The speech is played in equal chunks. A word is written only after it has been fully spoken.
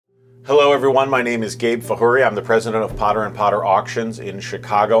everyone, my name is Gabe Fajuri. I'm the president of Potter & Potter Auctions in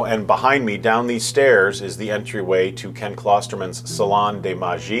Chicago, and behind me, down these stairs, is the entryway to Ken Klosterman's Salon de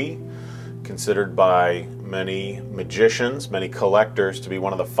Magie, considered by many magicians, many collectors, to be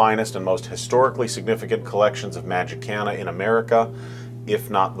one of the finest and most historically significant collections of magicana in America, if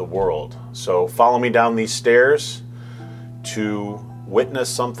not the world. So follow me down these stairs to witness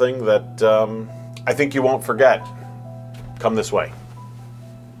something that I think you won't forget. Come this way.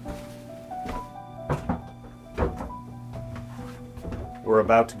 We're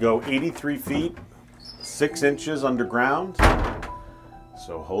about to go 83 feet, 6 inches underground,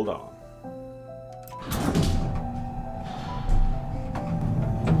 so hold on.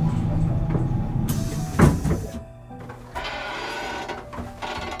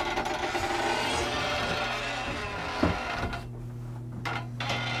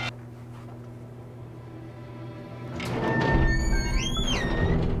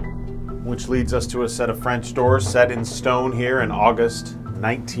 Which leads us to a set of French doors set in stone here in August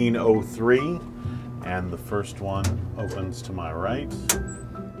 1903, and the first one opens to my right,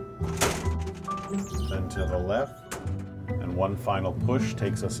 then to the left, and one final push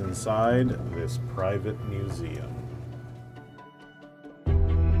takes us inside this private museum.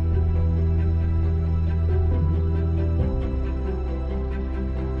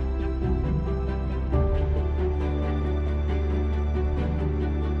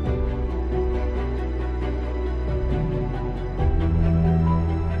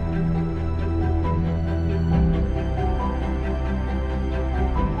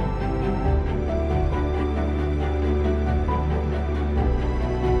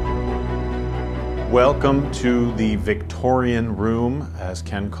 Welcome to the Victorian room, as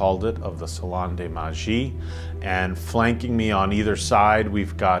Ken called it, of the Salon de Magie. And flanking me on either side,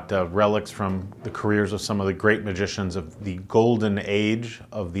 we've got relics from the careers of some of the great magicians of the golden age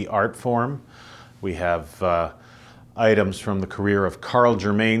of the art form. We have items from the career of Karl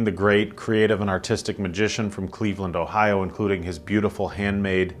Germain, the great creative and artistic magician from Cleveland, Ohio, including his beautiful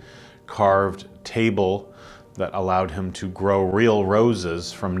handmade carved table that allowed him to grow real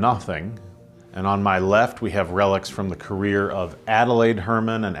roses from nothing. And on my left, we have relics from the career of Adelaide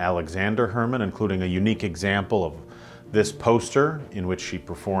Herman and Alexander Herman, including a unique example of this poster in which she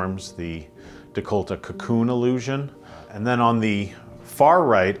performs the décolleté cocoon illusion. And then on the far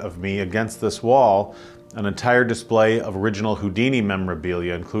right of me, against this wall, an entire display of original Houdini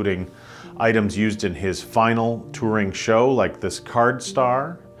memorabilia, including items used in his final touring show, like this card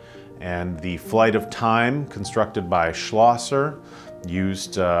star, and the Flight of Time, constructed by Schlosser,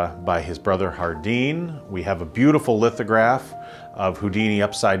 used by his brother Houdin. We have a beautiful lithograph of Houdini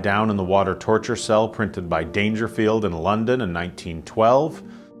upside down in the water torture cell, printed by Dangerfield in London in 1912.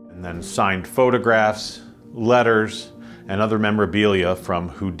 And then signed photographs, letters, and other memorabilia from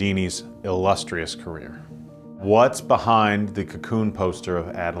Houdini's illustrious career. What's behind the cocoon poster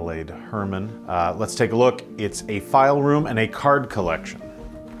of Adelaide Herman? Let's take a look. It's a file room and a card collection.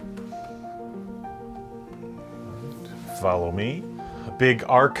 Follow me. A big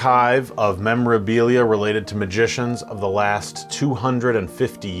archive of memorabilia related to magicians of the last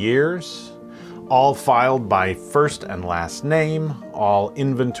 250 years, all filed by first and last name, all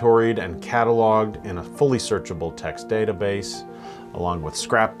inventoried and cataloged in a fully searchable text database, along with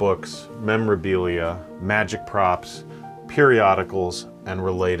scrapbooks, memorabilia, magic props, periodicals, and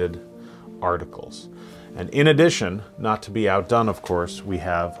related articles. And in addition, not to be outdone, of course, we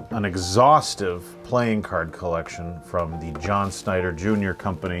have an exhaustive playing card collection from the John Snyder Jr.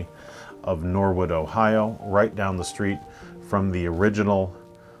 Company of Norwood, Ohio, right down the street from the original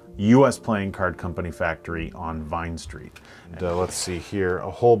U.S. Playing Card Company factory on Vine Street. And let's see here, a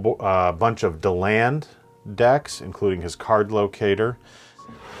whole bunch of DeLand decks, including his card locator,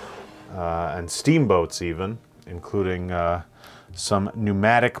 and steamboats even, including some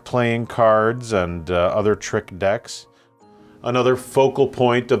pneumatic playing cards and other trick decks. Another focal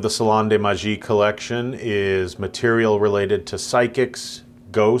point of the Salon de Magie collection is material related to psychics,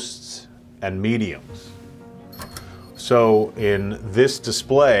 ghosts, and mediums. So in this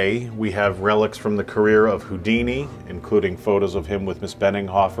display, we have relics from the career of Houdini, including photos of him with Miss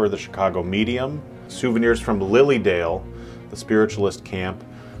Benninghofer, the Chicago medium, souvenirs from Lilydale, the spiritualist camp,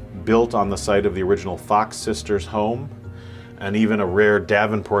 built on the site of the original Fox sisters' home, and even a rare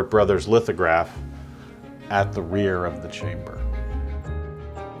Davenport Brothers lithograph at the rear of the chamber.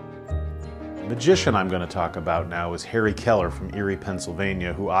 The magician I'm going to talk about now is Harry Kellar from Erie,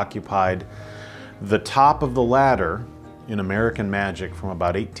 Pennsylvania, who occupied the top of the ladder in American magic from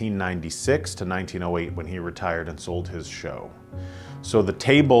about 1896 to 1908, when he retired and sold his show. So the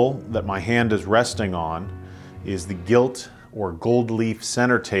table that my hand is resting on is the gilt or gold leaf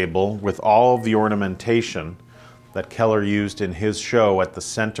center table with all of the ornamentation that Kellar used in his show at the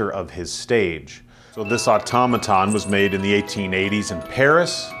center of his stage. So this automaton was made in the 1880s in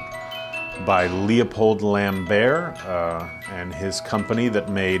Paris by Leopold Lambert and his company that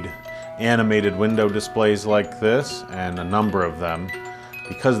made animated window displays like this, and a number of them,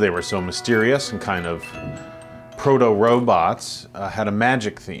 because they were so mysterious and kind of proto-robots, had a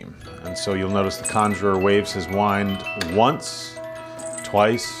magic theme. And so you'll notice the conjurer waves his wand once,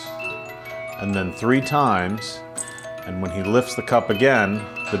 twice, and then 3 times, and when he lifts the cup again,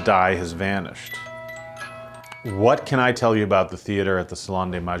 the die has vanished. What can I tell you about the theater at the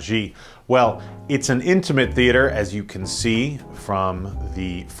Salon de Magie? Well, it's an intimate theater, as you can see from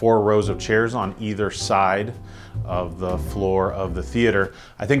the 4 rows of chairs on either side of the floor of the theater.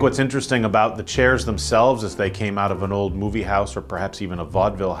 I think what's interesting about the chairs themselves is they came out of an old movie house or perhaps even a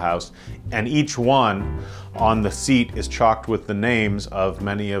vaudeville house, and each one on the seat is chalked with the names of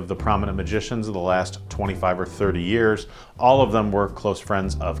many of the prominent magicians of the last 25 or 30 years. All of them were close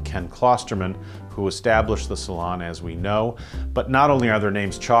friends of Ken Klosterman, who established the salon, as we know. But not only are their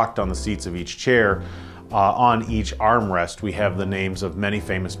names chalked on the seats of each chair, on each armrest we have the names of many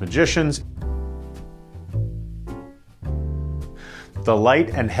famous magicians. The light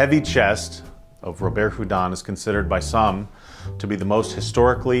and heavy chest of Robert-Houdin is considered by some to be the most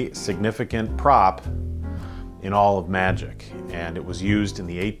historically significant prop in all of magic, and it was used in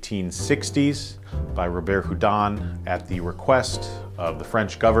the 1860s by Robert-Houdin at the request of the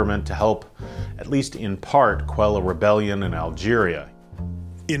French government to help, at least in part, quell a rebellion in Algeria.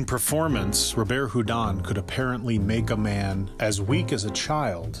 In performance, Robert-Houdin could apparently make a man as weak as a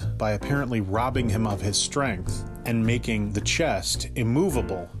child by apparently robbing him of his strength and making the chest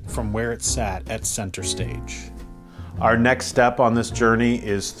immovable from where it sat at center stage. Our next step on this journey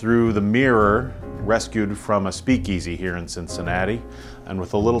is through the mirror rescued from a speakeasy here in Cincinnati, and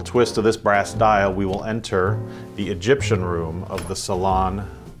with a little twist of this brass dial we will enter the Egyptian room of the Salon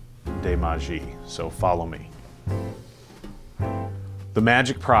de Magie. So follow me. The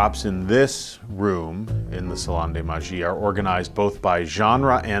magic props in this room in the Salon de Magie are organized both by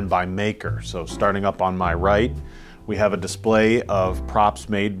genre and by maker. So starting up on my right, we have a display of props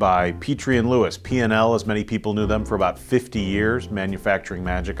made by Petrie & Lewis. P&L, as many people knew them, for about 50 years, manufacturing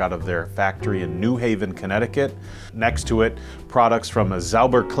magic out of their factory in New Haven, Connecticut. Next to it, products from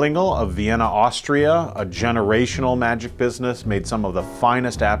Zauber Klingl of Vienna, Austria, a generational magic business, made some of the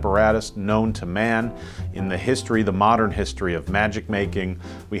finest apparatus known to man in the history, the modern history of magic making.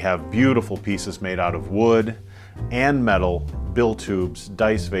 We have beautiful pieces made out of wood and metal, bill tubes,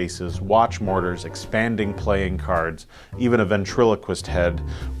 dice vases, watch mortars, expanding playing cards, even a ventriloquist head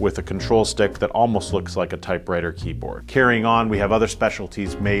with a control stick that almost looks like a typewriter keyboard. Carrying on, we have other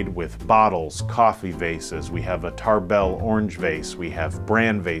specialties made with bottles, coffee vases, we have a Tarbell orange vase, we have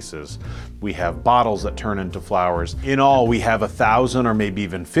bran vases, we have bottles that turn into flowers. In all, we have 1,000 or maybe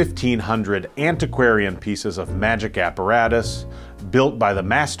even 1,500 antiquarian pieces of magic apparatus built by the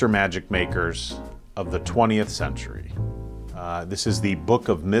master magic makers of the 20th century. This is the Book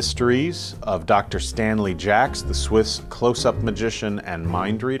of Mysteries of Dr. Stanley Jacks, the Swiss close-up magician and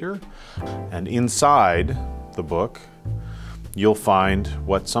mind reader. And inside the book, you'll find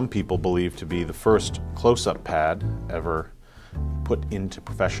what some people believe to be the first close-up pad ever put into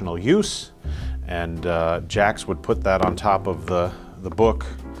professional use. And Jacks would put that on top of the book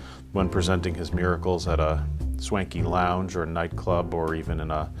when presenting his miracles at a swanky lounge or a nightclub or even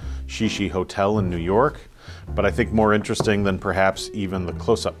in a shishi hotel in New York. But I think more interesting than perhaps even the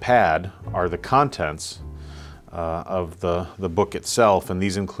close-up pad are the contents of the book itself, and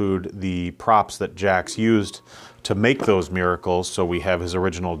these include the props that Jacks used to make those miracles. So we have his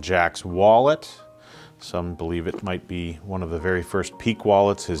original Jacks wallet. Some believe it might be one of the very first peak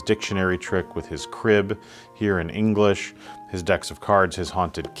wallets, his dictionary trick with his crib here in English, his decks of cards, his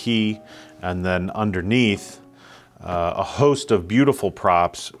haunted key, and then underneath a host of beautiful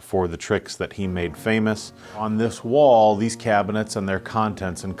props for the tricks that he made famous. On this wall, these cabinets and their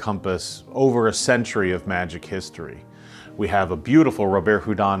contents encompass over a century of magic history. We have a beautiful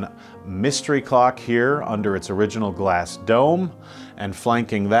Robert-Houdin mystery clock here under its original glass dome, and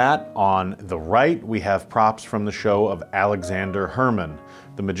flanking that on the right, we have props from the show of Alexander Herrmann,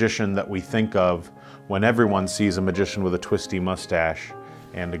 the magician that we think of when everyone sees a magician with a twisty mustache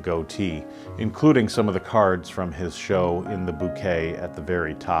and a goatee, including some of the cards from his show in the bouquet at the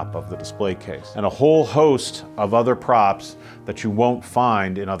very top of the display case. And a whole host of other props that you won't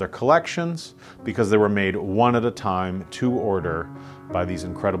find in other collections because they were made one at a time to order by these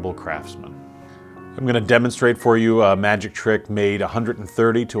incredible craftsmen. I'm going to demonstrate for you a magic trick made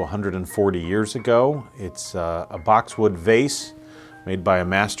 130 to 140 years ago. It's a boxwood vase made by a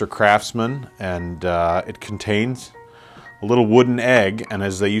master craftsman, and it contains a little wooden egg, and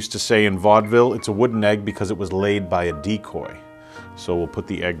as they used to say in vaudeville, it's a wooden egg because it was laid by a decoy. So we'll put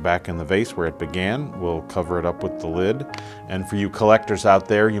the egg back in the vase where it began. We'll cover it up with the lid. And for you collectors out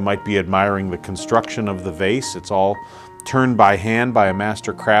there, you might be admiring the construction of the vase. It's all turned by hand by a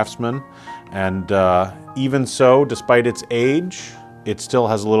master craftsman. And even so, despite its age, it still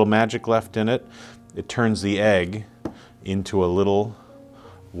has a little magic left in it. It turns the egg into a little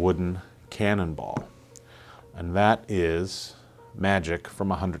wooden cannonball. And that is magic from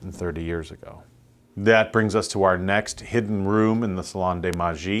 130 years ago. That brings us to our next hidden room in the Salon de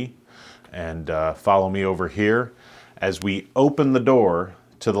Magie. And follow me over here as we open the door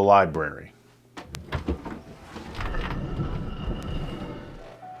to the library.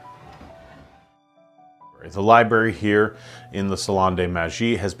 The library here in the Salon de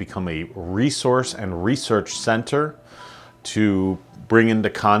Magie has become a resource and research center to bring into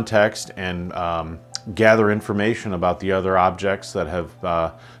context and gather information about the other objects that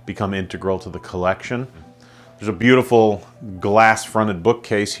have become integral to the collection. There's a beautiful glass-fronted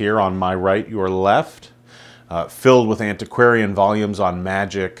bookcase here on my right, your left, filled with antiquarian volumes on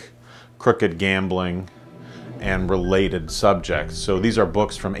magic, crooked gambling, and related subjects. So these are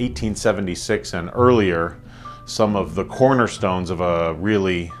books from 1876 and earlier, some of the cornerstones of a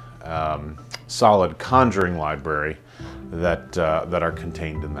really solid conjuring library that are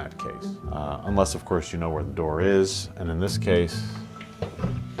contained in that case. Unless, of course, you know where the door is, and in this case,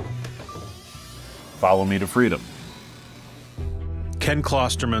 follow me to freedom. Ken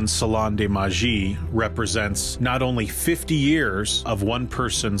Klosterman's Salon de Magie represents not only 50 years of one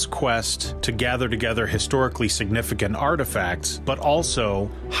person's quest to gather together historically significant artifacts, but also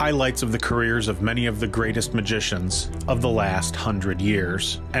highlights of the careers of many of the greatest magicians of the last 100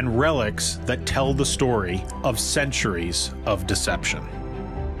 years, and relics that tell the story of centuries of deception.